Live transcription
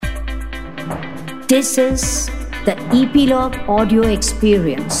This is the Epilogue Audio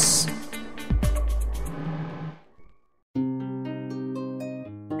Experience.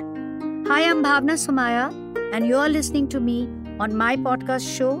 Hi, I'm Bhavna Somaya, and you're listening to me on my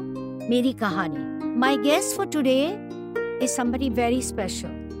podcast show, Meri Kahani. My guest for today is somebody very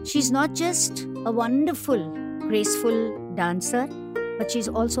special. She's not just a wonderful, graceful dancer, but she's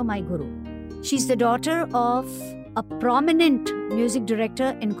also my guru. She's the daughter of a prominent music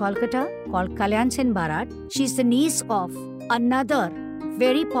director in Kolkata called Kalyan Sen Barat. She's the niece of another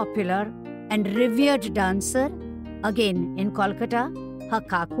very popular and revered dancer, again in Kolkata, her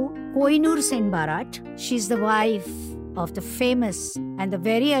kaku, Kohinoor Sen Barat. She's the wife of the famous and the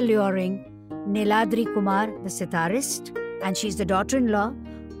very alluring Niladri Kumar, the sitarist, and she's the daughter-in-law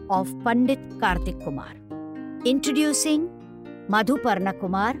of Pandit Kartik Kumar. Introducing Madhuparna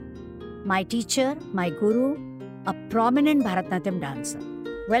Kumar, my teacher, my guru, a prominent Bharatanatyam dancer.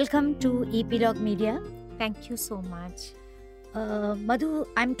 Welcome to Epilogue Media. Thank you so much. Madhu,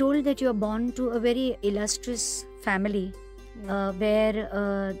 I'm told that you are born to a very illustrious family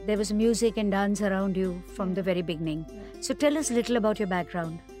where there was music and dance around you from the very beginning. So tell us a little about your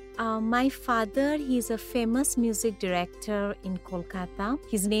background. My father, he's a famous music director in Kolkata.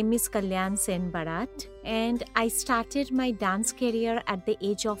 His name is Kalyan Sen Barat. And I started my dance career at the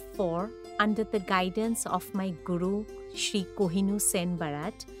age of 4 under the guidance of my guru, Shri Kohinoor Sen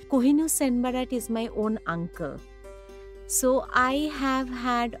Barat. Kohinoor Sen Barat is my own uncle. So I have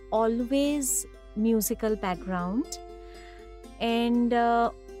had always musical background. And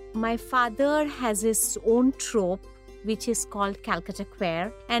my father has his own troupe, which is called Calcutta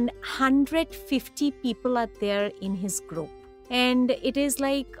Choir, and 150 people are there in his group. And it is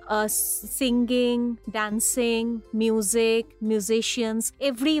like singing, dancing, music, musicians,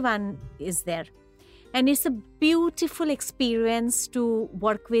 everyone is there. And it's a beautiful experience to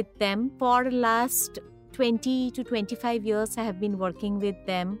work with them. For the last 20 to 25 years, I have been working with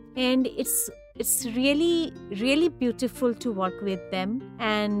them. And it's really, really beautiful to work with them.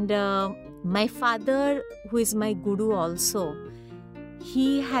 And my father, who is my guru also,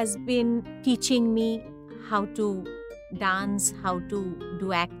 he has been teaching me how to dance, how to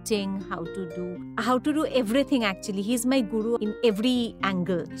do acting, how to do everything actually. He's my guru in every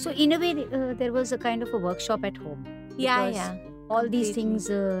angle. So in a way, there was a kind of a workshop at home. Yeah. All these things,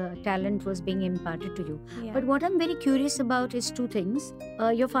 talent was being imparted to you. Yeah. But what I'm very curious about is two things.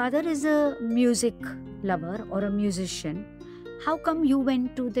 Your father is a music lover or a musician. How come you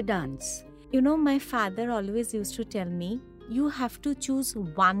went to the dance? You know, my father always used to tell me, you have to choose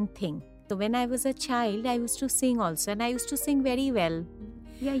one thing. So when I was a child, I used to sing also, and I used to sing very well.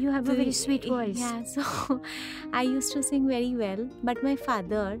 Yeah, you have a very sweet voice. Yeah, so I used to sing very well. But my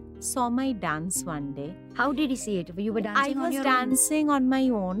father saw my dance one day. How did he see it? You were dancing on your dancing on my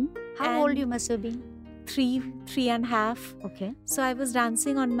own. How old you must have been? 3.5. Okay. So I was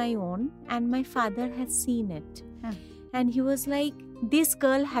dancing on my own, and my father had seen it. And he was like, this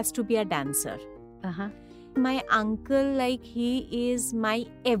girl has to be a dancer. My uncle, he is my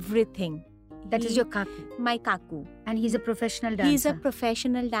everything. That is your kaku? My kaku. And he's a professional dancer? He's a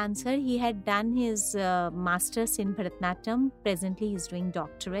professional dancer. He had done his master's in Bharatanatyam. Presently, he's doing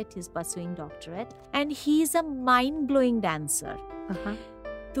doctorate. He's pursuing doctorate. And he's a mind-blowing dancer.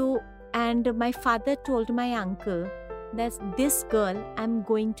 And my father told my uncle that this girl, I'm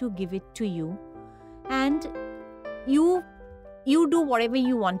going to give it to you. And you do whatever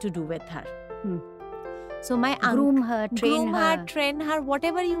you want to do with her. So my uncle, groom her, train her,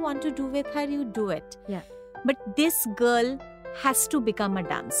 whatever you want to do with her, you do it. Yeah. But this girl has to become a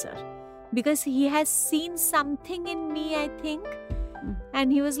dancer because he has seen something in me, I think.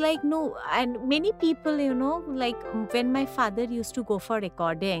 And he was like, no. And many people, when my father used to go for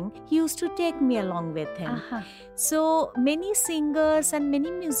recording, he used to take me along with him. So many singers and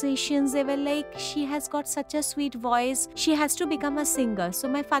many musicians, they were like, she has got such a sweet voice. She has to become a singer. So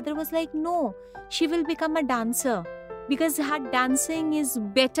my father was like, no, she will become a dancer because her dancing is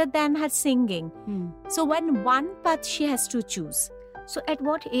better than her singing. So one path she has to choose. So at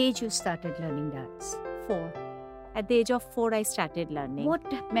what age you started learning dance? 4. At the age of 4, I started learning.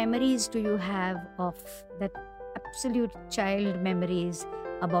 What memories do you have of that absolute child memories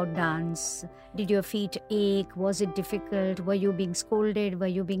about dance? Did your feet ache? Was it difficult? Were you being scolded? Were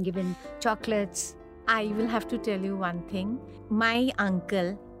you being given chocolates? I will have to tell you one thing. My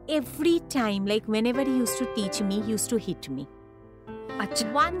uncle, every time, whenever he used to teach me, he used to hit me.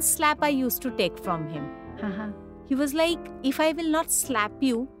 Achha. One slap I used to take from him. He was like, if I will not slap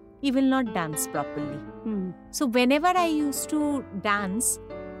you, you will not dance properly. So whenever I used to dance,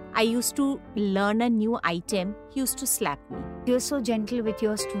 I used to learn a new item, he used to slap me. You're so gentle with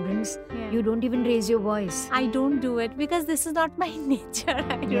your students. Yeah. You don't even raise your voice. I don't do it because this is not my nature.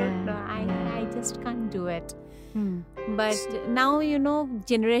 I don't know. I just can't do it. But now,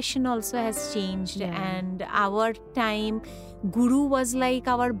 generation also has changed, and our time, Guru was like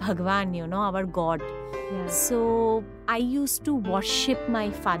our Bhagwan, our God. Yeah. So I used to worship my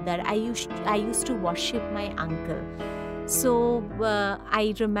father. I used to worship my uncle. So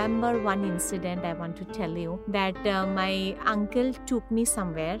I remember one incident I want to tell you, that my uncle took me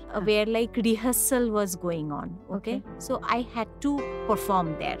somewhere where like rehearsal was going on. Okay. So I had to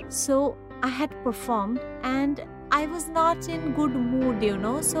perform there. So I had performed and I was not in good mood,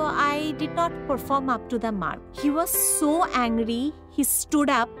 so I did not perform up to the mark. He was so angry. He stood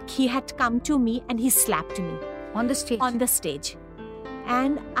up, he had come to me and he slapped me. On the stage? On the stage.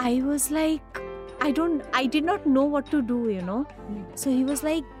 And I was like, I did not know what to do, So he was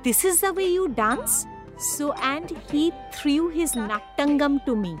like, this is the way you dance? So, and he threw his nattangam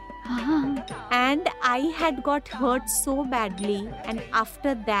to me. And I had got hurt so badly, and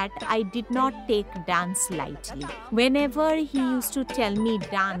after that I did not take dance lightly. Whenever he used to tell me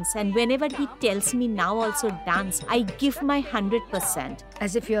dance, and whenever he tells me now also dance, I give my 100%.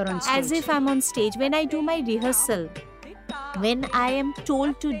 As if you're on stage? As if I'm on stage. When I do my rehearsal, when I am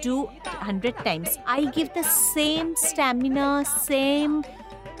told to do 100 times, I give the same stamina, same,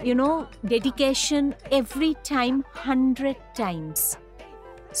 dedication every time, 100 times.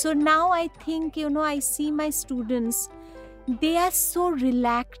 So now I think, I see my students, they are so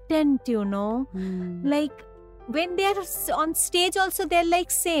reluctant, like when they are on stage also, they're like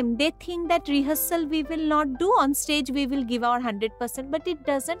same. They think that rehearsal we will not do, on stage we will give our 100%, but it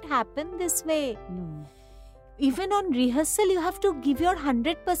doesn't happen this way. No. Even on rehearsal, you have to give your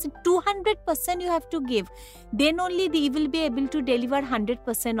 100%, 200% you have to give. Then only they will be able to deliver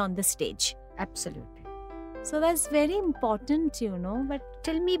 100% on the stage. Absolutely. So that's very important, But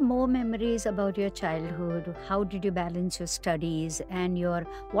tell me more memories about your childhood. How did you balance your studies and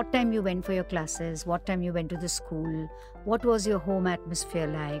what time you went for your classes? What time you went to the school? What was your home atmosphere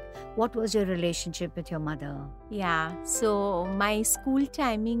like? What was your relationship with your mother? Yeah, so my school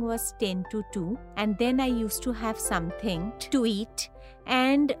timing was 10 to 2, and then I used to have something to eat,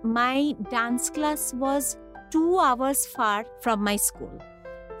 and my dance class was 2 hours far from my school.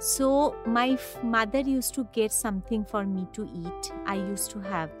 So my mother used to get something for me to eat. I used to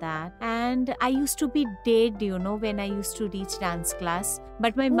have that. And I used to be dead, when I used to reach dance class.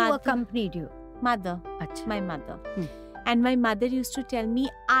 But my mother... Who accompanied you? Mother. Achha. My mother. And my mother used to tell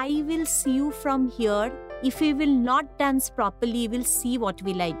me, I will see you from here. If you will not dance properly, you will see what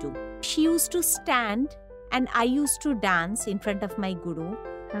will I do. She used to stand and I used to dance in front of my guru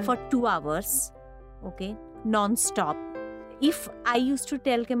for 2 hours. Okay, non-stop. If I used to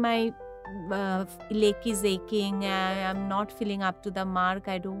tell that my leg is aching, I'm not feeling up to the mark,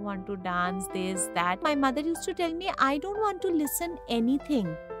 I don't want to dance, this, that. My mother used to tell me, I don't want to listen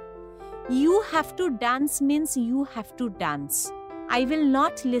anything. You have to dance means you have to dance. I will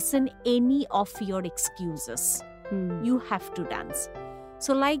not listen any of your excuses. You have to dance.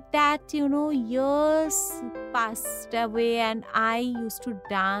 So like that, years passed away and I used to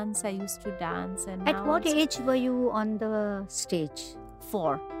dance. And at what age were you on the stage?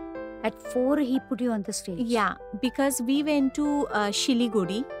 4. At 4 he put you on the stage? Yeah, because we went to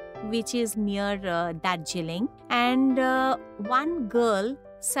Shiliguri, which is near Darjeeling. And one girl,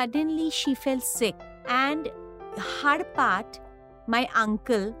 suddenly she fell sick. And her part, my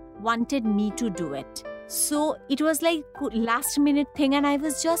uncle wanted me to do it. So it was like last minute thing and I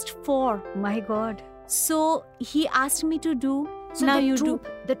was just 4. My God. So he asked me to do. So now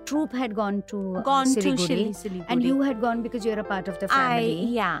the troupe had gone to Siliguri. And you had gone because you're a part of the family.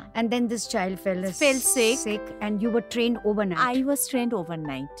 Yeah. And then this child fell sick and you were trained overnight. I was trained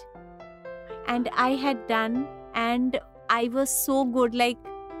overnight. And I had done and I was so good. Like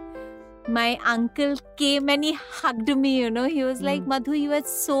my uncle came and he hugged me, He was like, Madhu, you are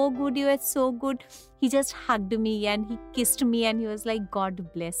so good. You are so good. He just hugged me and he kissed me and he was like,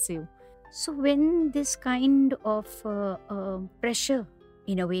 God bless you. So when this kind of pressure,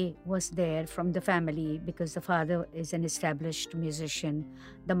 in a way, was there from the family, because the father is an established musician,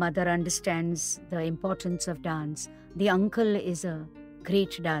 the mother understands the importance of dance, the uncle is a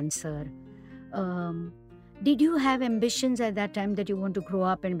great dancer. Did you have ambitions at that time that you want to grow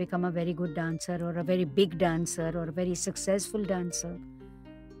up and become a very good dancer or a very big dancer or a very successful dancer?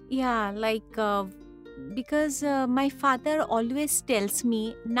 Yeah, like because my father always tells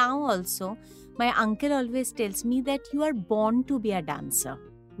me, now also, my uncle always tells me that you are born to be a dancer.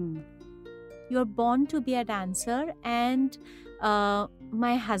 You are born to be a dancer. And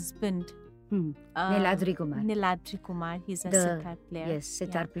my husband, Niladri Kumar. Niladri Kumar. He's a The- sitar player. Yes,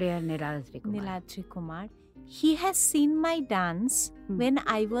 sitar player Niladri Kumar. Niladri Kumar. He has seen my dance when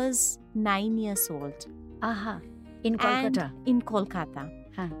I was 9 years old. Aha. In Kolkata. And in Kolkata.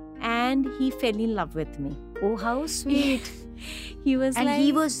 Huh. And he fell in love with me. Oh, how sweet. He was And like...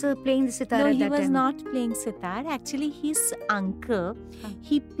 he was playing the sitar No, at he that was time. not playing sitar. Actually, his uncle, Huh.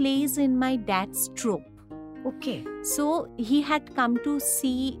 he plays in my dad's troupe. Okay. So he had come to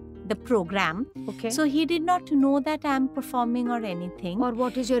see the program. Okay. So he did not know that I am performing or anything. Or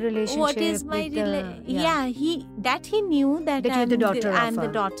what is your relationship? What is my with the, he knew that That you're the daughter I'm of the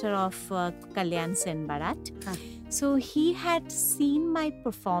a- daughter of Kalyan Sen Barat. Huh. So he had seen my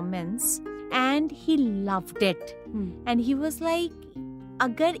performance and he loved it. And he was like,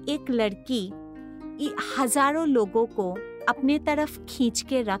 अगर एक लड़की हजारों लोगों को अपने तरफ खींच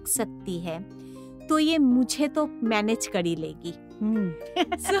के रख सकती है तो ये मुझे तो मैनेज कर ही लेगी.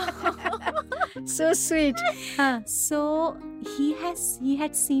 So sweet. Huh. So he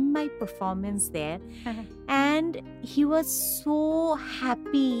had seen my performance there and he was so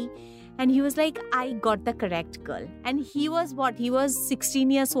happy and he was like, I got the correct girl. And he was 16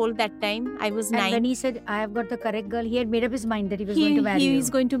 years old that time. I was 9. And when he said, I have got the correct girl, he had made up his mind that he was going to marry He you. is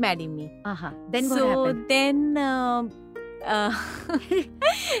going to marry me. Then what So happened?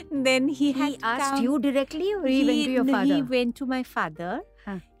 then he had He asked come- you directly or he went to your father? He went to my father.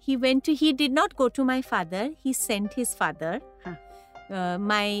 Huh. He did not go to my father. He sent his father. Huh.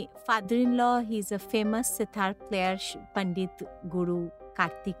 My father-in-law, he's a famous sitar player, Pandit Guru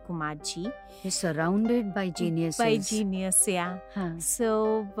Kartik Kumar ji. He's surrounded by geniuses. By genius, yeah. Huh.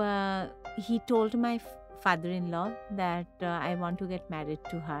 So he told my father-in-law that I want to get married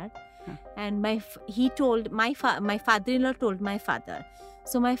to her. Huh. And my father-in-law told my father.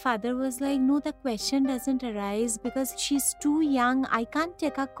 So my father was like, no, the question doesn't arise because she's too young. I can't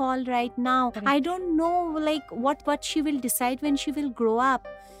take a call right now. Correct. I don't know like what she will decide when she will grow up.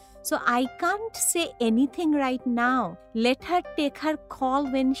 So I can't say anything right now. Let her take her call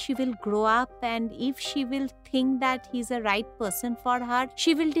when she will grow up, and if she will think that he's a right person for her,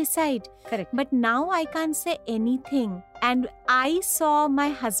 she will decide. Correct. But now I can't say anything. And I saw my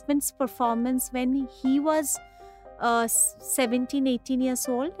husband's performance when he was 17, 18 years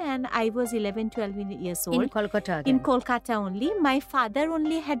old and I was 11, 12 years old. In Kolkata In again. Kolkata only. My father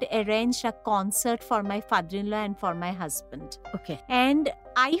only had arranged a concert for my father-in-law and for my husband. Okay. And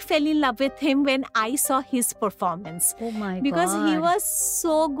I fell in love with him when I saw his performance. Oh my Because God. he was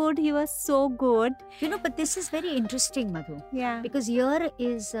so good. He was so good. You know, but this is very interesting, Madhu. Yeah. Because here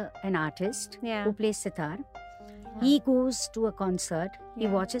is an artist Yeah. who plays sitar. He goes to a concert. He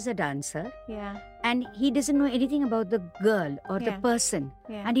Yeah. watches a dancer. Yeah. And he doesn't know anything about the girl or the Yeah. person.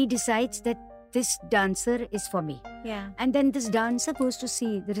 Yeah. And he decides that this dancer is for me. Yeah. And then this dancer goes to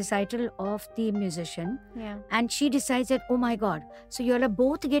see the recital of the musician. Yeah. And she decides that, oh my God. So you all are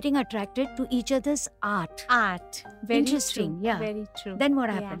both getting attracted to each other's art. Art. Very Interesting, true. yeah. Very true. Then what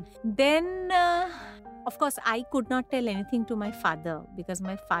Yeah. happened? Then, of course, I could not tell anything to my father because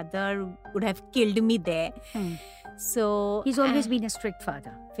my father would have killed me there. So He's always been a strict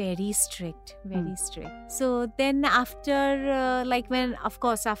father. very strict, very strict. So then after, when, of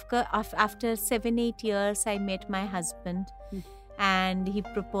course, after 7-8 years, I met my husband. And he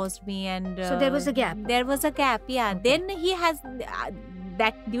proposed me, and So there was a gap. There was a gap, yeah. Okay. Then he has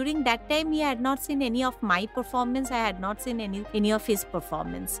that during that time he had not seen any of my performance. I had not seen any of his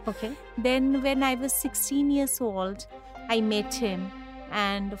performance. Okay. Then when I was 16 years old, I met him,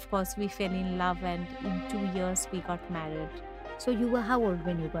 and of course we fell in love, and in 2 years we got married. So you were how old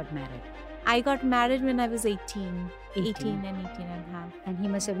when you got married? I got married when I was 18 18. and 18 and a half. And he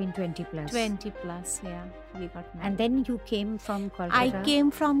must have been 20 plus. 20 plus, yeah, we got married. And then you came from Kolkata. I came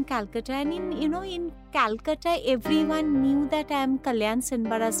from Calcutta, and in Calcutta, everyone knew that I am Kalyan Sen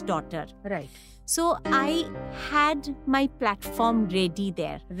Barat's daughter. Right. So I had my platform ready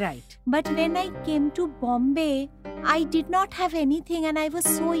there. Right. But when I came to Bombay, I did not have anything, and I was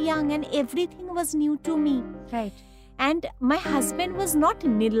so young, and everything was new to me. Right. And my husband was not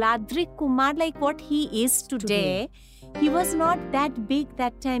Niladri Kumar like what he is today. He was not that big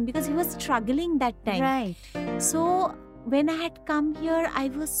that time because he was struggling that time. Right. So when I had come here, I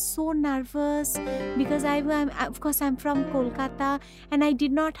was so nervous because of course I'm from Kolkata and I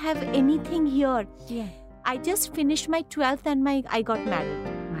did not have anything here. Yeah. I just finished my 12th and I got married.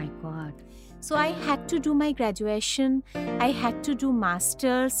 My God. So I had to do my graduation. I had to do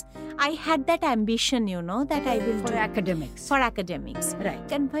masters. I had that ambition, that I will For do academics. for academics.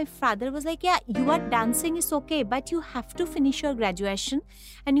 Right. And my father was like, yeah, you are dancing is okay, but you have to finish your graduation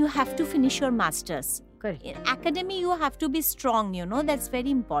and you have to finish your masters. Correct. In academy, you have to be strong, that's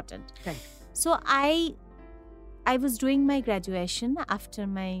very important. Right. So I was doing my graduation after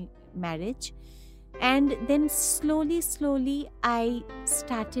my marriage, and then slowly I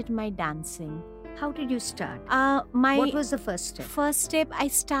started my dancing. How did you start? My What was the first step? First step, I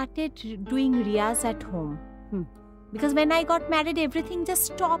started doing riyaz at home. Because when I got married, everything just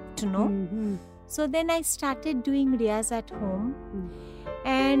stopped, no? Mm-hmm. So then I started doing riyaz at home.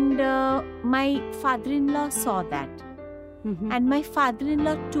 And my father-in-law saw that. Mm-hmm. And my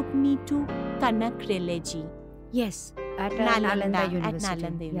father-in-law took me to Kanak Releji. Yes, at Nalanda University. At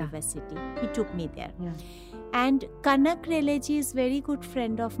Nalanda University. He took me there. Yeah. And Kanak Releji is very good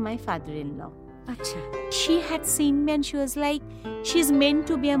friend of my father-in-law. Acha. She had seen me and she was like, she's meant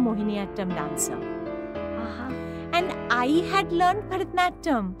to be a Mohiniyattam dancer. Uh-huh. And I had learned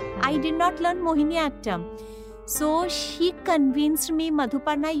Bharatanatyam. I did not learn Mohiniyattam. So she convinced me,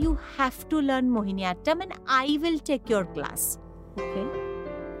 Madhuparna, you have to learn Mohiniyattam and I will take your class. Okay.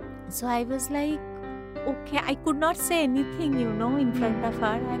 So I was like, okay. I could not say anything, in front of her.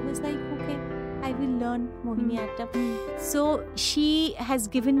 I was like, okay, I will learn Mohiniyattam. So she has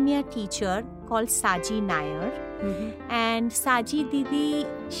given me a teacher called Saji Nair. Mm-hmm. And Saji Didi,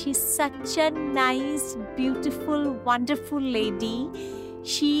 she's such a nice, beautiful, wonderful lady.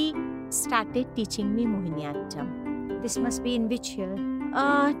 She started teaching me Mohiniyattam. This must be in which year?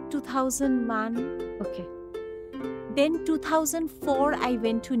 2001. Okay. Then 2004, I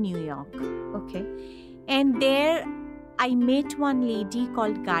went to New York. Okay. And there, I met one lady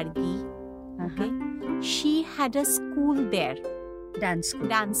called Gargi. Uh-huh. Okay. She had a school there. Dance school.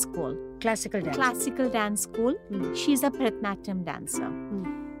 Dance school. Classical dance. Classical dance school. She's a Bharatanatyam dancer.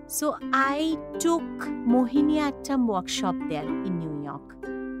 So I took Mohiniyattam workshop there in New York.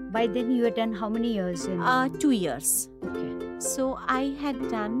 By then you had done how many years in? 2 years. Okay. So I had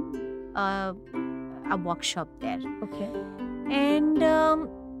done a workshop there. Okay. And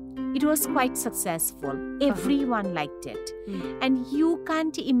it was quite successful. Everyone liked it. And you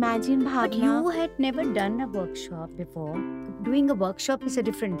can't imagine, Bhavna. But you had never done a workshop before. Doing a workshop is a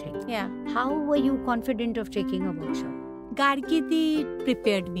different thing. Yeah. How were you confident of taking a workshop? Gargidi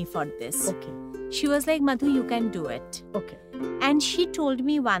prepared me for this. Okay. She was like, Madhu, you can do it. Okay. And she told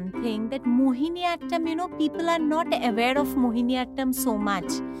me one thing, that Mohiniyattam, people are not aware of Mohiniyattam so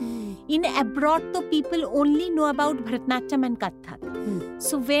much. In abroad, though, people only know about Bharatanatyam and Kathak.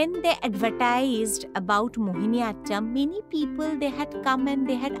 So when they advertised about Mohiniyattam, many people, they had come and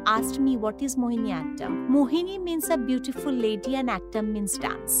they had asked me, what is Mohiniyattam? Mohini means a beautiful lady and Attam means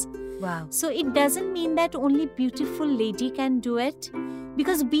dance. Wow. So it doesn't mean that only beautiful lady can do it,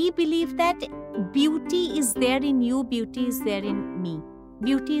 because we believe that beauty is there in you, beauty is there in me.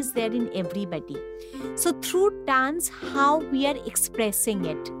 Beauty is there in everybody. So through dance, how we are expressing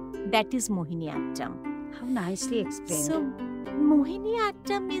it, that is Mohiniyattam. How nicely explained. So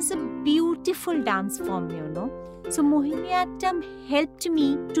Mohiniyattam is a beautiful dance form, So Mohiniyattam helped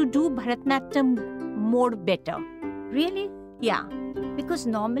me to do Bharatanatyam more better. Really? Yeah. Because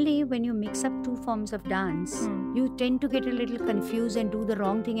normally when you mix up two forms of dance, you tend to get a little confused and do the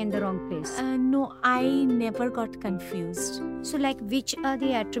wrong thing in the wrong place. No, I never got confused. So which are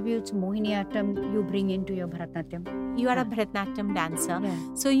the attributes Mohiniyattam you bring into your Bharatanatyam? You are a Bharatanatyam dancer. Yeah.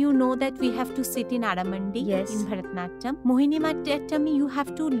 So you know that we have to sit in Aramandi Yes. in Bharatanatyam. Mohiniyattam, you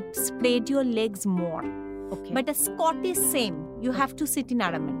have to spread your legs more. Okay. But a Scott is same. You have to sit in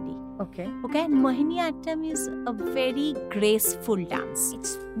Aramandi. Okay. Okay, and Mohiniyattam is a very graceful dance.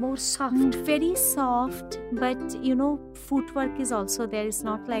 It's more soft. Very soft, but footwork is also there. It's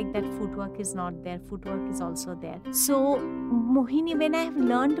not like that footwork is not there. Footwork is also there. So, when I have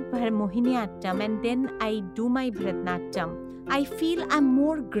learned Mohiniyattam and then I do my Bharatanatyam, I feel I'm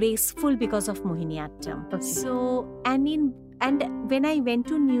more graceful because of Mohiniyattam. Okay. So, and when I went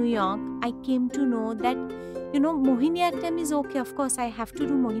to New York, I came to know that Mohiniyattam is okay. Of course, I have to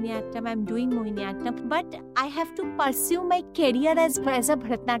do Mohiniyattam. I'm doing Mohiniyattam. But I have to pursue my career as a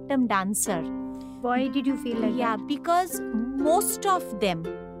Bharatanatyam dancer. Why did you feel like that? Because most of them,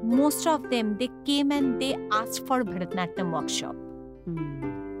 they came and they asked for Bharatanatyam workshop.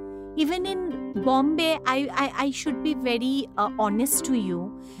 Even in Bombay, I should be very honest to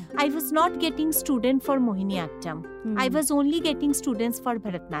you. I was not getting students for Mohiniyattam. I was only getting students for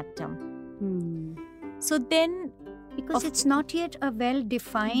Bharatanatyam. So then, because it's not yet a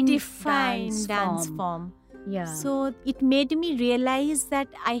well-defined dance form. Yeah. So it made me realize that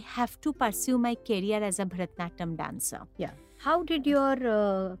I have to pursue my career as a Bharatanatyam dancer. Yeah. How did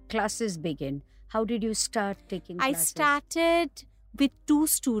your classes begin? How did you start taking classes? I started with 2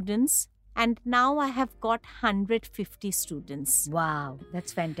 students And now I have got 150 students. Wow,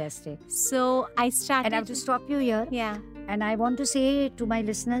 that's fantastic. So I started... And I have to stop you here. Yeah. And I want to say to my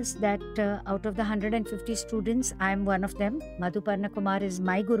listeners that out of the 150 students, I am one of them. Madhuparna Kumar is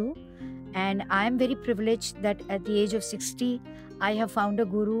my guru. And I am very privileged that at the age of 60, I have found a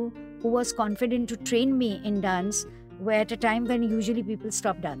guru who was confident to train me in dance, where at a time when usually people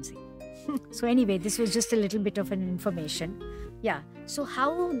stop dancing. So anyway, this was just a little bit of an information. Yeah. So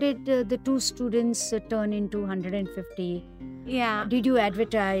how did the two students turn into 150? Yeah. Did you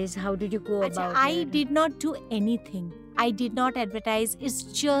advertise? How did you go about I it? did not do anything. I did not advertise. It's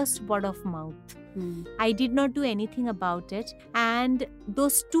just word of mouth. I did not do anything about it. And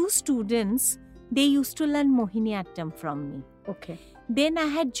those two students, they used to learn Mohiniyattam from me. Okay. Then I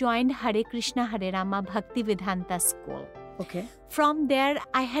had joined Hare Krishna Hare Rama Bhakti Vedanta school. Okay. From there,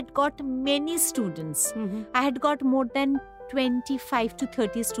 I had got many students. I had got more than 25 to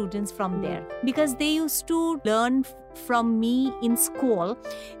 30 students from there, because they used to learn from me in school.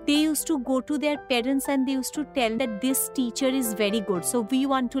 They used to go to their parents and they used to tell that this teacher is very good, so we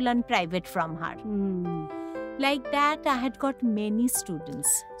want to learn private from her. Like that, I had got many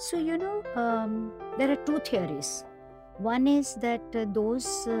students. So, there are two theories. One is that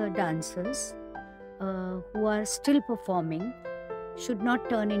those dancers who are still performing should not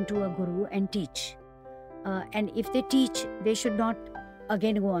turn into a guru and teach. And if they teach, they should not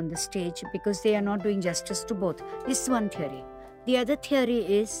again go on the stage, because they are not doing justice to both. This is one theory. The other theory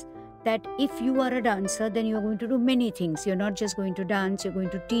is that if you are a dancer, then you are going to do many things. You're not just going to dance, you're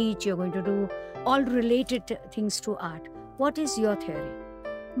going to teach, you're going to do all related things to art. What is your theory?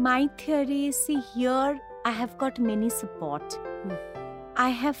 My theory is, see, here I have got many support. I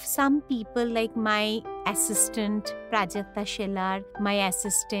have some people like my assistant Prajakta Shelar, my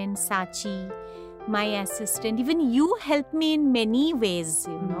assistant Sachi, my assistant, even you help me in many ways,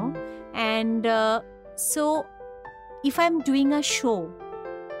 And so if I'm doing a show,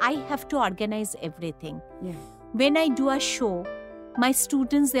 I have to organize everything. Yeah. When I do a show, my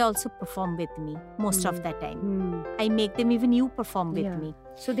students, they also perform with me most of the time. I make them, even you perform with me.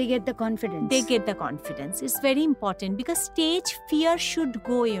 So they get the confidence. They get the confidence. It's very important, because stage fear should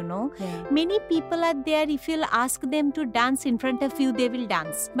go, Many people are there, if you'll ask them to dance in front of you, they will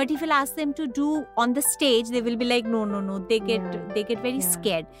dance. But if you'll ask them to do on the stage, they will be like, no. They get very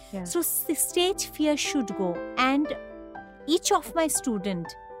scared. Yeah. So stage fear should go. And each of my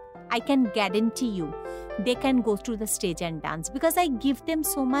student, I can guarantee you, they can go to the stage and dance, because I give them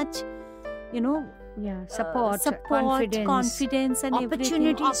so much, support, confidence and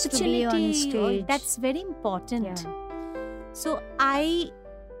opportunities to be on stage. That's very important. So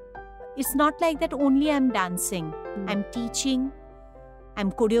it's not like that only I'm dancing. I'm teaching,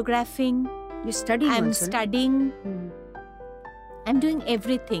 I'm choreographing, you're studying. I'm also, studying. I'm doing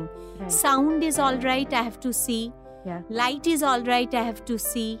everything. Right. Sound is all right, I have to see. Yeah. Light is all right, I have to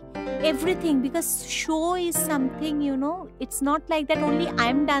see. Everything, because show is something, it's not like that only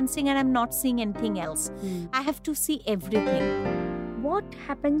I'm dancing and I'm not seeing anything else. I have to see everything. What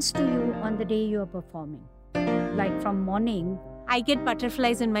happens to you on the day you are performing? Like from morning? I get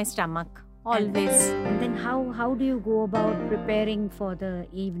butterflies in my stomach, always. And then how do you go about preparing for the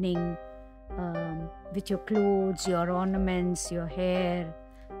evening with your clothes, your ornaments, your hair?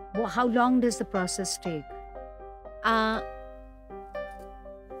 How long does the process take?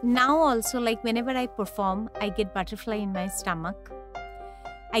 Now also, like whenever I perform, I get butterfly in my stomach.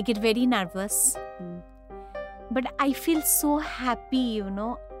 I get very nervous. But I feel so happy,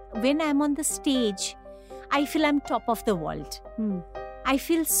 When I'm on the stage, I feel I'm top of the world. I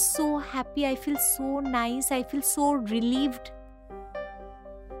feel so happy. I feel so nice. I feel so relieved.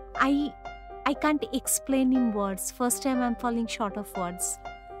 I can't explain in words. First time I'm falling short of words.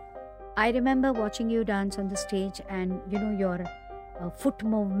 I remember watching you dance on the stage, and your foot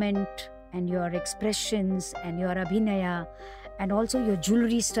movement and your expressions and your abhinaya, and also your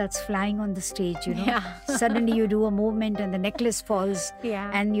jewelry starts flying on the stage, Suddenly you do a movement and the necklace falls,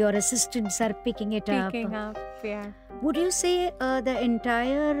 and your assistants are picking it up. Would you say the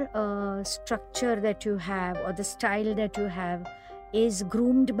entire structure that you have, or the style that you have, is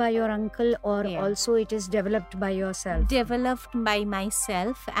groomed by your uncle, or also it is developed by yourself? Developed by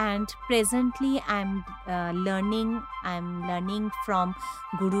myself, and presently I'm learning from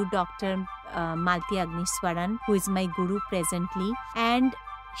Guru Dr. Malti Agniswaran, who is my guru presently, and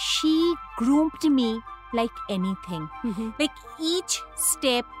she groomed me like anything. Like each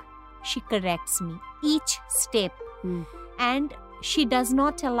step she corrects me, each step. And she does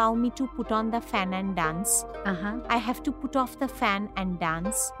not allow me to put on the fan and dance. I have to put off the fan and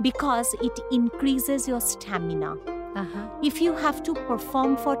dance, because it increases your stamina. Uh-huh. If you have to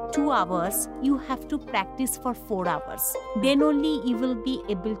perform for 2 hours, you have to practice for 4 hours. Then only you will be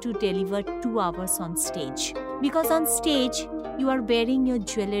able to deliver 2 hours on stage. Because on stage, you are wearing your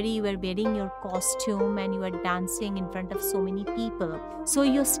jewelry, you are wearing your costume, and you are dancing in front of so many people. So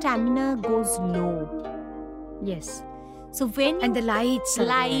your stamina goes low. Yes. So when And the lights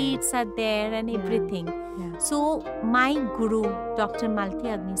are there and Yeah. everything. Yeah. So my guru, Dr.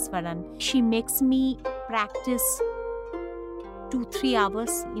 Malti Agniswaran, she makes me practice 2-3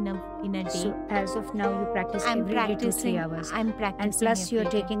 hours in a day. So as of now, you practice I'm every day 2-3 practicing. hours. I'm practicing. And plus you're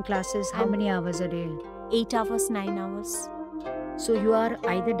every day. taking classes, how I'm- many hours a day? 8 hours, 9 hours. So you are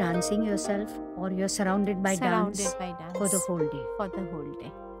either dancing yourself or you're surrounded by Surrounded dance by dance for the whole day. for the whole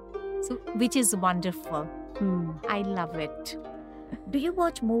day. So which is wonderful. I love it. Do you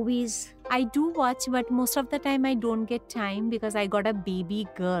watch movies? I do watch, but most of the time I don't get time because I got a baby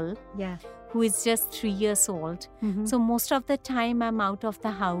girl Yeah. who is just 3 years old. So most of the time I'm out of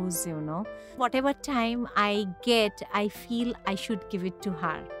the house, Whatever time I get, I feel I should give it to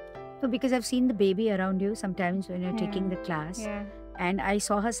her. So because I've seen the baby around you sometimes when you're taking the class. Yeah. And I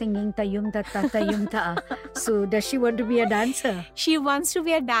saw her singing Tayyum Ta Ta Tayyum Ta. So does she want to be a dancer? She wants to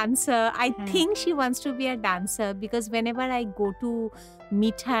be a dancer. I Yeah. think she wants to be a dancer because whenever I go to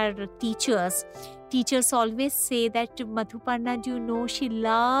meet her teachers always say that Madhuparna, she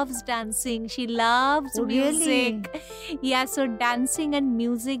loves dancing. She loves Oh, music. Yeah, so dancing and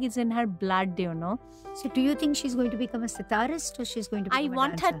music is in her blood, So do you think she's going to become a sitarist or she's going to become I a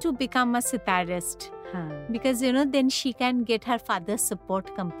want her dancer? to become a sitarist Huh. because, then she can get her father's support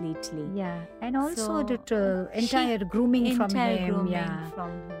completely. Yeah. And also So, that entire grooming from Entire him. grooming Yeah. from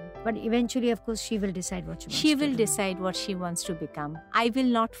him. But eventually, of course, she will decide what she wants She to will do. decide what she wants to become. I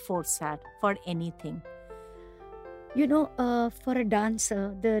will not force her for anything. For a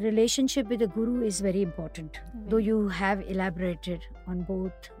dancer, the relationship with the guru is very important. Though you have elaborated on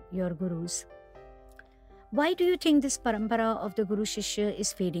both your gurus. Why do you think this parampara of the Guru Shishya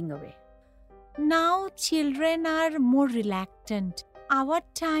is fading away? Now children are more reluctant. Our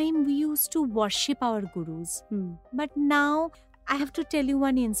time we used to worship our gurus. But now I have to tell you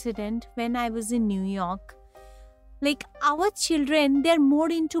one incident when I was in New York. Like our children, they're more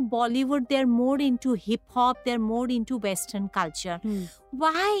into Bollywood, they're more into hip hop, they're more into Western culture.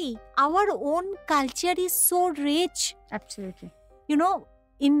 Why? Our own culture is so rich. Absolutely.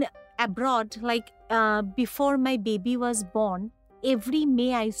 In abroad, before my baby was born, every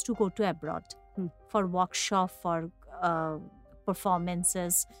May I used to go to abroad for workshop, for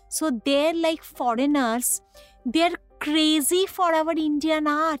performances. So they're like foreigners, they're crazy for our Indian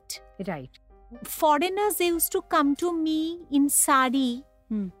art. Right. Foreigners, they used to come to me in sari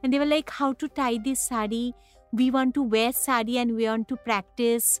and they were like, how to tie this sari? We want to wear sari and we want to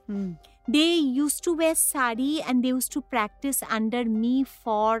practice. They used to wear sari and they used to practice under me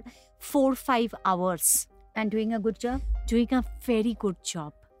for 4-5 hours. And doing a good job? Doing a very good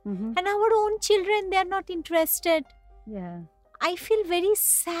job. And our own children, they are not interested. Yeah. I feel very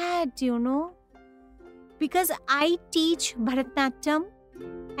sad, because I teach Bharatanatyam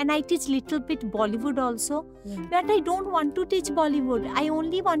and I teach little bit Bollywood also. But I don't want to teach Bollywood. I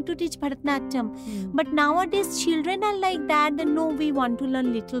only want to teach Bharatanatyam. But nowadays children are like that. No, we want to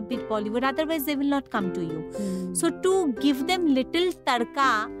learn little bit Bollywood. Otherwise they will not come to you. So to give them little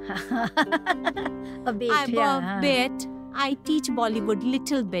tarka, a bit, I teach Bollywood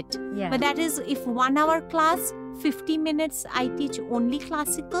little bit. Yeah. But that is if 1 hour class, 50 minutes I teach only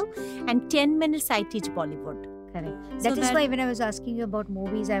classical and 10 minutes I teach Bollywood. Correct. So That is why when I was asking you about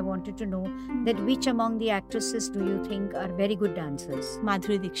movies, I wanted to know that which among the actresses do you think are very good dancers?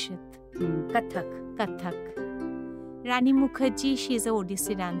 Madhuri Dixit. Kathak. Rani Mukherjee, she is a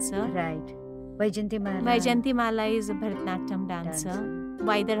Odissi dancer. Right. Vaijayanti Mala. Vaijayanti Mala is a Bharatanatyam dancer.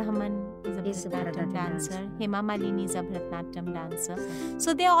 Vaidya Raman is a Bharatanatyam dancer. Hema Malini is a Bharatanatyam dancer.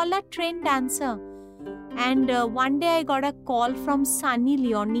 So they all are trained dancer. And one day I got a call from Sunny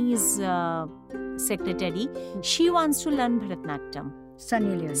Leone's secretary. She wants to learn Bharatanatyam.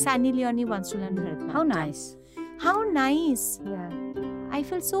 Sunny Leone. Sunny Leone wants to learn Bharatanatyam. How nice. How nice. Yeah. I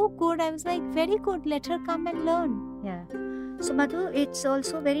feel so good. I was like, very good. Let her come and learn. Yeah. So Madhu, it's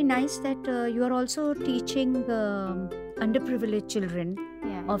also very nice that you are also teaching underprivileged children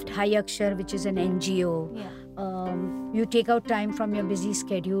of Thai Akshar, which is an NGO. You take out time from your busy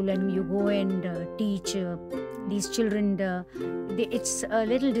schedule and you go and teach these children. It's a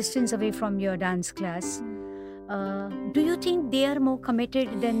little distance away from your dance class. Do you think they are more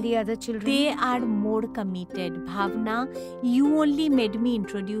committed than the other children? They are more committed. Bhavna, you only made me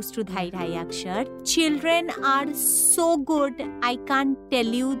introduce to Thai Akshar. Children are so good. I can't tell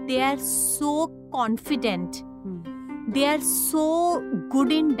you. They are so confident. they are so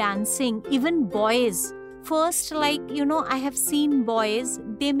good in dancing, even boys. First, like, I have seen boys,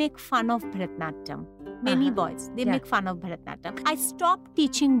 they make fun of Bharatanatyam. Many boys, they make fun of Bharatanatyam. I stopped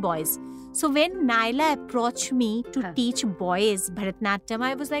teaching boys. So when Naila approached me to teach boys Bharatanatyam,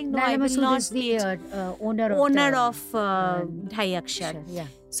 I was like, no, I will not teach. The owner of Dhai Akshar. Yeah.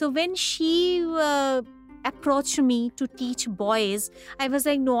 So when she approached me to teach boys, I was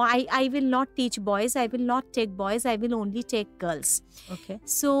like, no, I will not teach boys. I will not take boys. I will only take girls. Okay.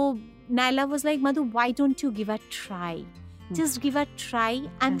 So Naila was like, Madhu, why don't you give a try? Just give a try.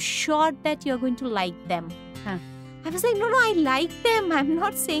 I'm sure that you're going to like them. I was like, no, I like them. I'm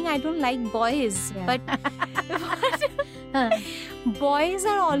not saying I don't like boys. Yeah. But boys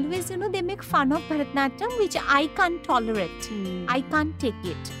are always, they make fun of Bharatanatyam, which I can't tolerate. I can't take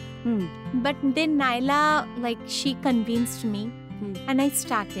it. But then Naila, she convinced me. And I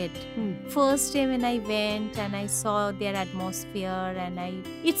started. First day when I went and I saw their atmosphere and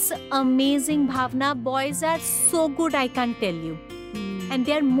it's amazing, Bhavna. Boys are so good, I can't tell you. And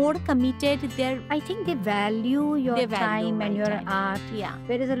they're more committed. I think they value your time and your art. Yeah.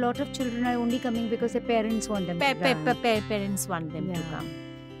 Whereas a lot of children are only coming because their parents want them to come. Parents want them to come.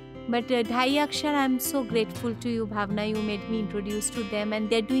 But Dhai Akshar, I'm so grateful to you, Bhavna. You made me introduce to them and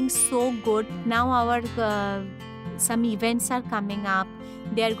they're doing so good. Now our some events are coming up.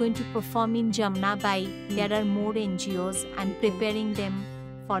 They are going to perform in Jamnabai. There are more NGOs and preparing them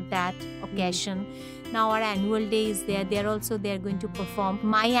for that occasion. Now our annual day is there. They are going to perform.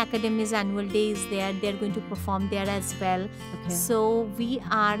 My Academy's annual day is there. They are going to perform there as well. Okay. So we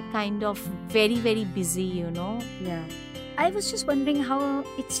are kind of very, very busy, Yeah. I was just wondering how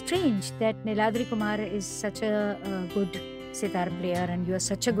it's strange that Niladri Kumar is such a good sitar player and you are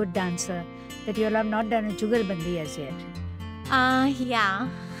such a good dancer that you all have not done a Jugalbandi as yet. Yeah.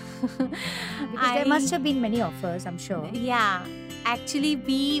 Because there must have been many offers, I'm sure. Yeah. Actually,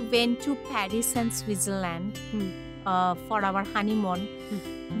 we went to Paris and Switzerland for our honeymoon.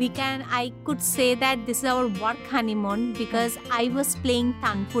 I could say that this is our work honeymoon because I was playing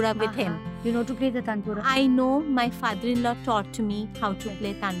Tanpura with him. You know to play the Tanpura? I know. My father-in-law taught me how to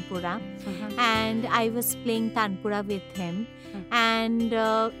play Tanpura. And I was playing Tanpura with him. And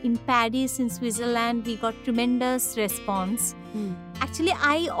in Paris, in Switzerland, we got tremendous response. Actually,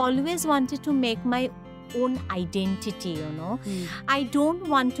 I always wanted to make my own identity, I don't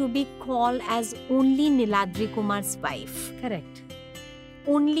want to be called as only Niladri Kumar's wife. Correct.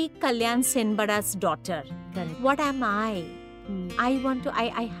 Only Kalyan Senbara's daughter. Correct. What am I?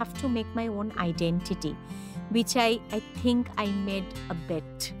 I have to make my own identity, which I think I made a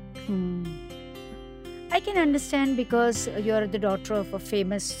bet. I can understand because you're the daughter of a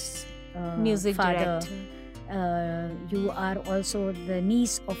famous music father. director. You are also the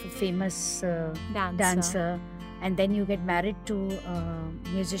niece of a famous dancer. And then you get married to a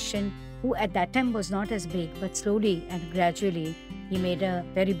musician who at that time was not as big, but slowly and gradually he made a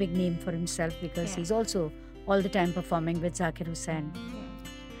very big name for himself because he's also all the time performing with Zakir Hussain.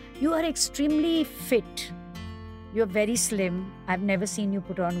 You are extremely fit. You're very slim. I've never seen you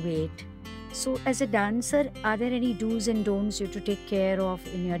put on weight. So as a dancer, are there any do's and don'ts you have to take care of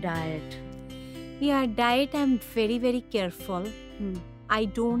in your diet? Yeah, diet, I'm very, very careful. I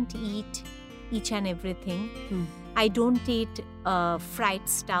don't eat each and everything. I don't eat fried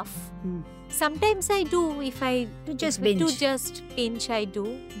stuff. Sometimes I do if I just binge, I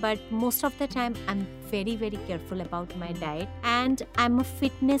do. But most of the time I'm very, very careful about my diet. And I'm a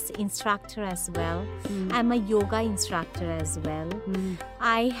fitness instructor as well. I'm a yoga instructor as well.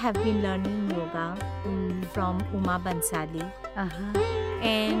 I have been learning yoga from Uma Bansali.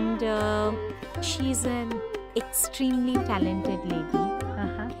 And she's an extremely talented lady.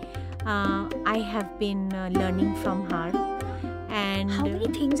 I have been learning from her. And how many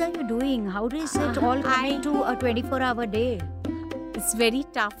things are you doing? How is it all coming to a 24-hour day? It's very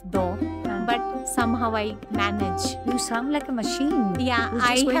tough though, but somehow I manage. You sound like a machine. Yeah,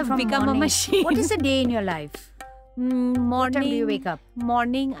 I have become a machine. What is a day in your life? Morning. What time do you wake up?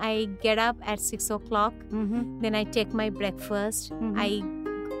 Morning, I get up at 6 o'clock. Then I take my breakfast.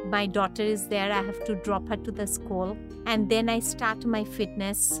 My daughter is there. I have to drop her to the school. And then I start my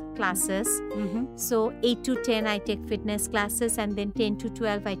fitness classes. So 8 to 10 I take fitness classes, and then 10 to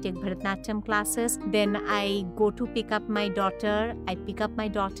 12 I take Bharatanatyam classes. Then I go to pick up my daughter. I pick up my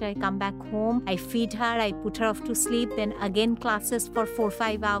daughter. I come back home. I feed her. I put her off to sleep. Then again classes for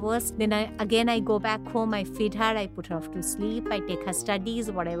 4-5 hours. Then I go back home. I feed her. I put her off to sleep. I take her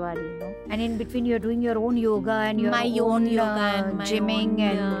studies, whatever, And in between you're doing your own yoga and your own yoga and my gymming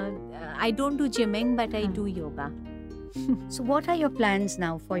I don't do gymming, but I do yoga. So what are your plans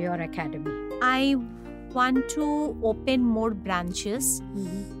now for your academy? I want to open more branches.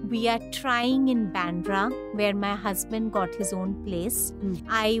 We are trying in Bandra, where my husband got his own place.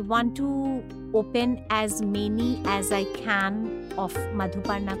 I want to open as many as I can of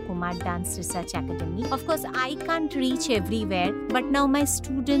Madhuparna Kumar Dance Research Academy. Of course, I can't reach everywhere, but now my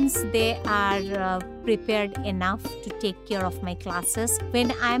students, they are prepared enough to take care of my classes.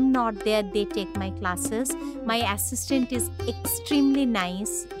 When I'm not there, they take my classes. My assistant is extremely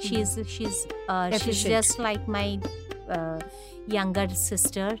nice. She's just like my younger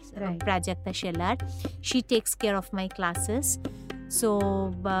sister, Right. Prajakta Shelar. She takes care of my classes.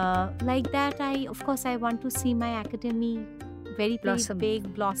 So like that, I want to see my academy very Blossom.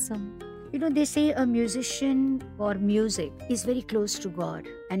 big blossom. You know, they say a musician or music is very close to God,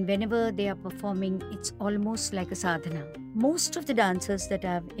 and whenever they are performing, it's almost like a sadhana. Most of the dancers that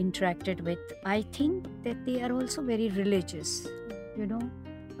I've interacted with, I think that they are also very religious. You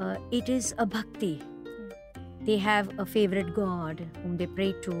know, it is a bhakti. They have a favorite God whom they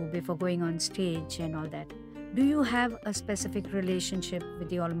pray to before going on stage and all that. Do you have a specific relationship with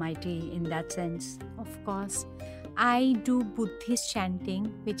the Almighty in that sense? Of course. I do Buddhist chanting,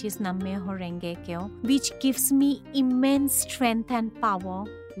 which is Namme Horenge Kyo, which gives me immense strength and power.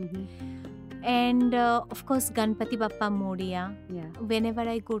 And of course, Ganpati Bappa Moria. Yeah. Whenever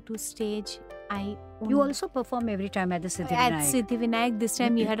I go to stage, You also perform every time at the Siddhivinayak. at Siddhivinayak. This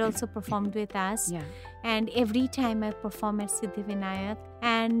time you had also performed with us. Yeah. And every time I perform at Siddhivinayak.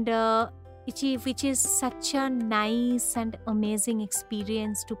 And which is such a nice and amazing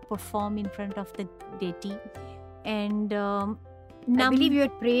experience to perform in front of the deity. And I believe you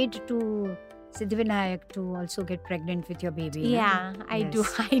had prayed to Siddhivinayak to also get pregnant with your baby. Yeah, no? I do.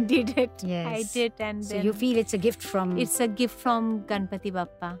 Yes. I did it. Yes. I did. And So then you feel it's a gift from... it's a gift from Ganpati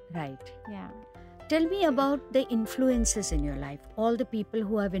Bappa. Right. Yeah. Tell me about the influences in your life, all the people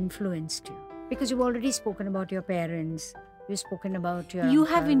who have influenced you. Because you've already spoken about your parents, you've spoken about your You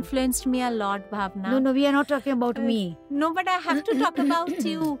have uncle. influenced me a lot, Bhavna. No, we are not talking about me. No, but I have to talk about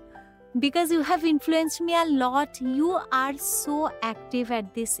you. Because you have influenced me a lot. You are so active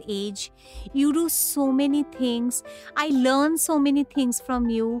at this age. You do so many things. I learn so many things from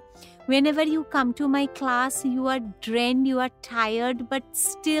you. Whenever you come to my class, you are drained, you are tired, but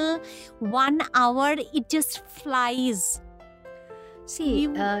still 1 hour, it just flies. See,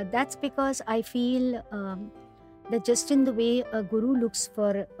 that's because I feel that just in the way a guru looks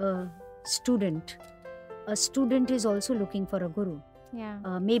for a student is also looking for a guru.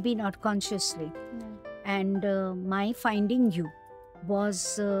 Yeah. Maybe not consciously. And my finding you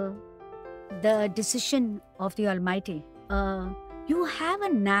was the decision of the Almighty. You have a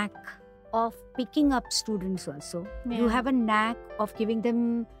knack of picking up students also. You Yeah. have a knack of giving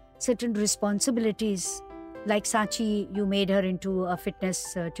them certain responsibilities. Like Sachi, you made her into a fitness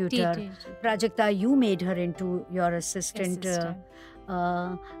tutor. Prajakta, you made her into your assistant.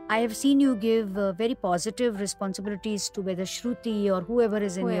 I have seen you give very positive responsibilities to whether Shruti or whoever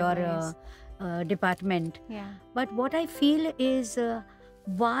is in Whoever your department. Yeah. But what I feel is,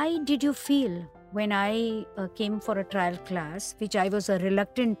 why did you feel when I came for a trial class, which I was a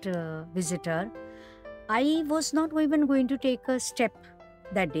reluctant visitor, I was not even going to take a step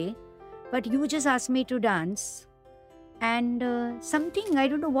that day, but you just asked me to dance. And something, I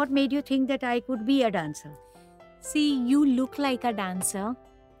don't know what made you think that I could be a dancer. See, you look like a dancer,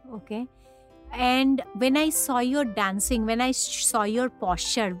 okay? And when I saw your dancing, when I saw your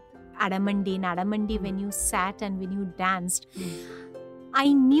posture, Adamandi, when you sat and when you danced,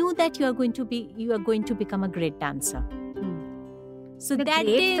 I knew that you are going to become a great dancer. So The that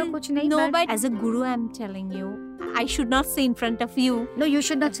great day, to kuch nahi, no, but- but as a guru, I'm telling you, I should not say in front of you, No, you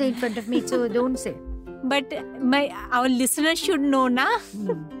should not say in front of me, so don't say. but our listeners should know, na?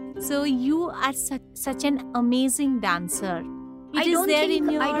 So you are such an amazing dancer. I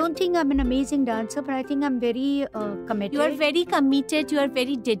don't think I'm an amazing dancer, but I think I'm very committed. You are very committed. You are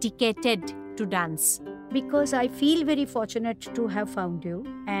very dedicated to dance. Because I feel very fortunate to have found you.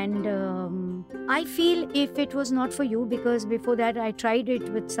 And I feel if it was not for you, because before that I tried it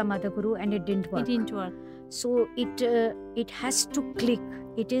with some other guru and it didn't work. It didn't work. So it has to click.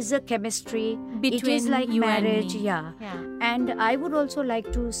 It is a chemistry. Between it is like you and marriage. me. Yeah. Yeah. And I would also like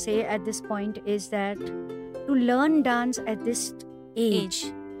to say at this point is that to learn dance at this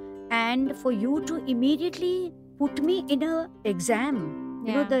age and for you to immediately put me in a exam.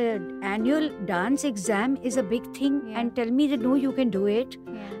 You know, Yeah. the annual dance exam is a big thing, Yeah. and tell me that no, you can do it.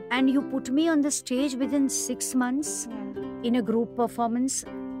 Yeah. And you put me on the stage within 6 months Yeah. in a group performance,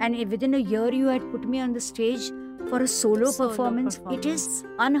 and within a year you had put me on the stage for a solo performance, it is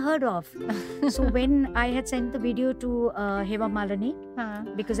unheard of. So when I had sent the video to Hema Malini,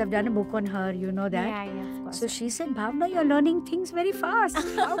 because I've done a book on her, you know that. Yeah, of course. So she said, Bhavna, you're learning things very fast.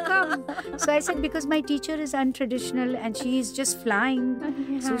 How come? So I said, because my teacher is untraditional and she is just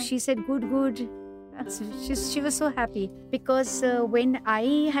flying. So she said, good. She was so happy because when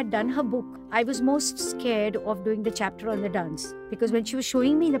I had done her book, I was most scared of doing the chapter on the dance, because when she was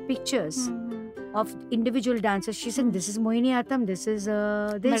showing me the pictures of individual dancers, she said, this is Mohiniyattam, this is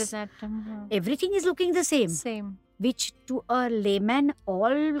this. Everything is looking the same. Which to a layman,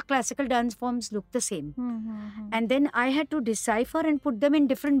 all classical dance forms look the same. And then I had to decipher and put them in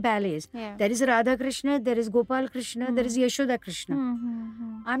different ballets. There is Radha Krishna, there is Gopal Krishna, there is Yashoda Krishna.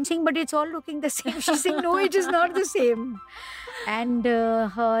 I'm saying, but it's all looking the same. She's saying, no, it is not the same. And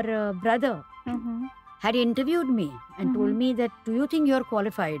her brother had interviewed me and told me that, do you think you're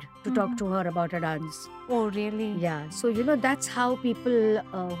qualified to talk to her about a dance? Oh, really? Yeah. So, that's how people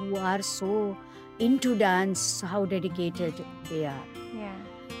who are so into dance, how dedicated they are.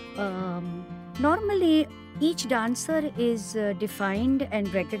 Yeah. Normally, each dancer is defined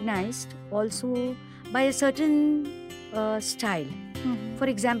and recognized also by a certain style. For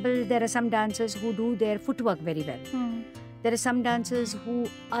example, there are some dancers who do their footwork very well. There are some dancers who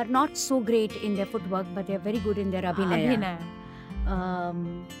are not so great in their footwork, but they are very good in their abhinaya.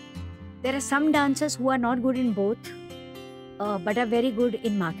 There are some dancers who are not good in both, but are very good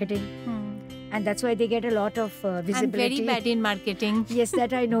in marketing. And that's why they get a lot of visibility. I'm very bad in marketing. Yes,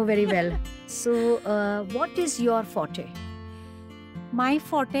 that I know very well. So, what is your forte? My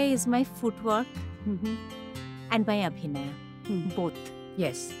forte is my footwork and my abhinaya. Both.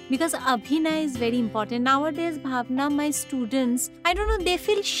 Yes. Because abhinaya is very important. Nowadays, Bhavna, my students, I don't know, they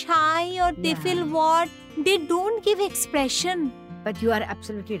feel shy or they feel what? They don't give expression. But you are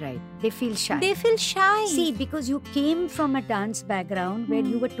absolutely right. They feel shy. They feel shy. See, because you came from a dance background where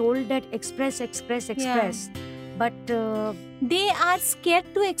you were told that express. Yeah. But they are scared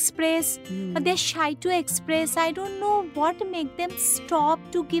to express, or they're shy to express. I don't know what make them stop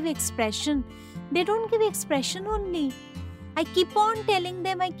to give expression. They don't give expression only. I keep on telling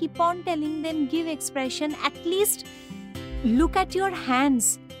them, give expression. At least look at your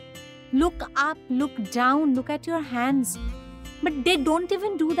hands. Look up, look down, look at your hands. But they don't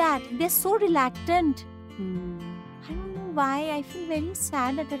even do that. They're so reluctant. I don't know why. I feel very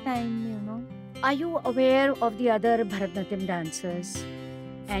sad at the time, Are you aware of the other Bharatanatyam dancers?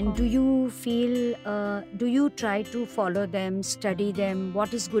 And do you feel, do you try to follow them, study them?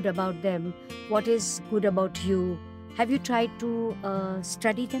 What is good about them? What is good about you? Have you tried to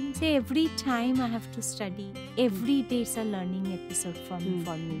study them? See, every time I have to study. Every day is a learning episode for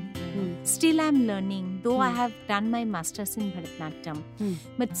me. Still I'm learning. Though I have done my masters in Bharatanatyam.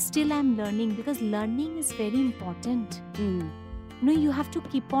 But still I'm learning, because learning is very important. No, you have to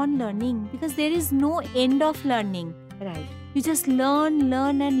keep on learning, because there is no end of learning. Right. You just learn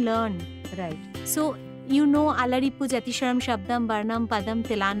and learn. Right. So, Alaripu, Jatiswaram, Shabdam, Varnam, Padam,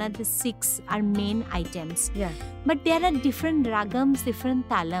 Tilana, the 6 are main items. Yeah. But there are different ragams, different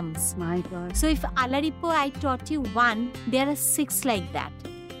talams. My God. So if Alaripu I taught you 1, there are 6 like that.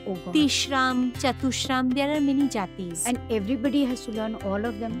 Oh God. Tishram, Chatushram, there are many jatis. And everybody has to learn all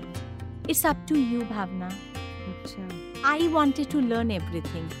of them? It's up to you, Bhavna. Achha. I wanted to learn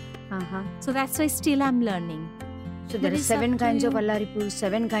everything. So that's why still I'm learning. So there are 7 kinds of Alaripu,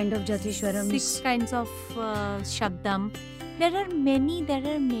 7 kinds of Jatiswarams. 6 kinds of Shabdam. There are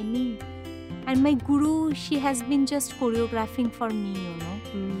many. And my guru, she has been just choreographing for me,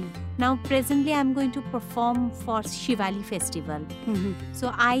 Now presently I'm going to perform for Shivali festival.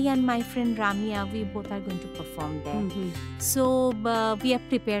 So I and my friend Ramya, we both are going to perform there. So we are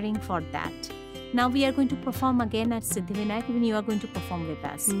preparing for that. Now we are going to perform again at Siddhivinayak. Even you are going to perform with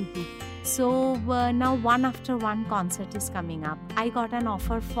us. So now one after one concert is coming up. I got an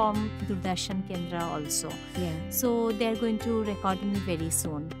offer from Doordarshan Kendra also. Yeah. So they are going to record me very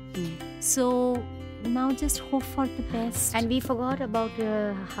soon. So now just hope for the best. And we forgot about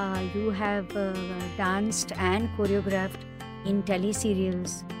how you have danced and choreographed in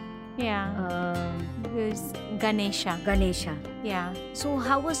teleserials. Yeah. There's Ganesha. Yeah. So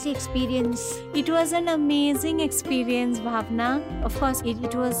how was the experience? It was an amazing experience, Bhavna. Of course,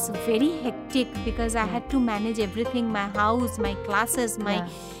 it was very hectic because I had to manage everything, my house, my classes, my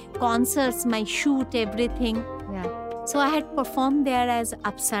concerts, my shoot, everything. Yeah. So I had performed there as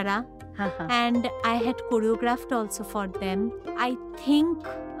Apsara. And I had choreographed also for them. I think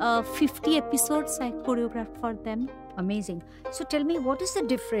 50 episodes I choreographed for them. Amazing. So tell me, what is the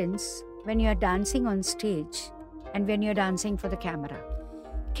difference when you're dancing on stage and when you're dancing for the camera?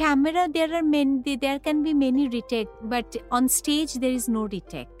 camera, there can be many retake, but on stage there is no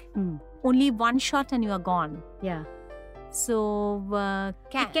retake. Only one shot and you are gone. Yeah. So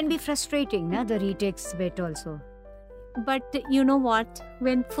it can be frustrating, the retakes bit also. But you know what?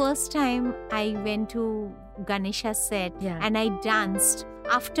 When first time I went to Ganesha set and I danced,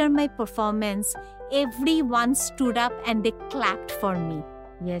 after my performance, everyone stood up and they clapped for me.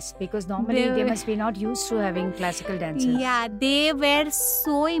 Yes, because normally they must be not used to having classical dancers. Yeah, they were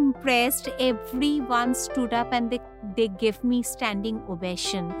so impressed. Everyone stood up and they gave me standing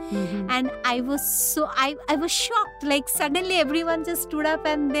ovation. And I was shocked. Like suddenly everyone just stood up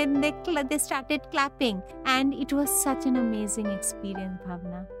and then they started clapping. And it was such an amazing experience,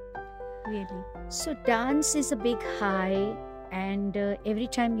 Bhavna. Really. So dance is a big high, and every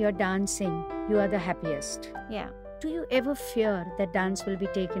time you're dancing, you are the happiest. Yeah. Do you ever fear that dance will be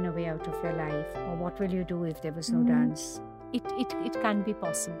taken away out of your life? Or what will you do if there was no dance? It can't be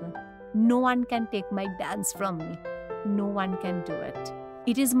possible. No one can take my dance from me. No one can do it.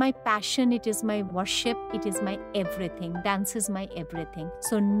 It is my passion, it is my worship, it is my everything. Dance is my everything.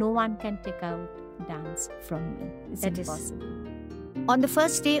 So no one can take out dance from me. It's impossible. On the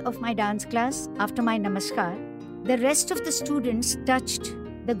first day of my dance class, after my namaskar, the rest of the students touched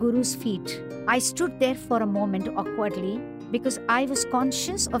the Guru's feet. I stood there for a moment awkwardly because I was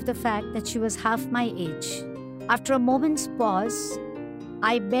conscious of the fact that she was half my age. After a moment's pause,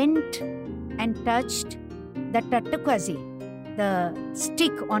 I bent and touched the tattakwazi, the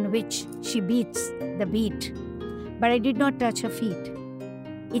stick on which she beats the beat, but I did not touch her feet.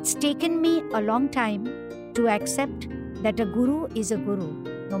 It's taken me a long time to accept that a guru is a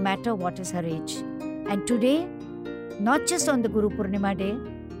guru, no matter what is her age. And today, not just on the Guru Purnima day,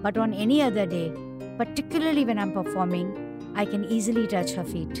 but on any other day, particularly when I'm performing, I can easily touch her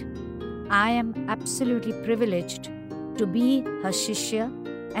feet. I am absolutely privileged to be her Shishya,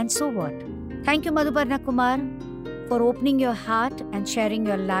 and so what? Thank you, Madhuparna Kumar, for opening your heart and sharing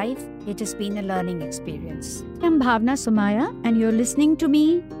your life. It has been a learning experience. I'm Bhavna Somaya, and you're listening to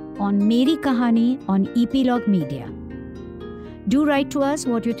me on Meri Kahani on Epilogue Media. Do write to us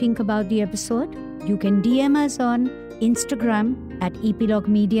what you think about the episode. You can DM us on Instagram at Epilogue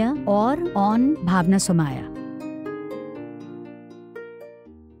Media or on Bhavna Somaya.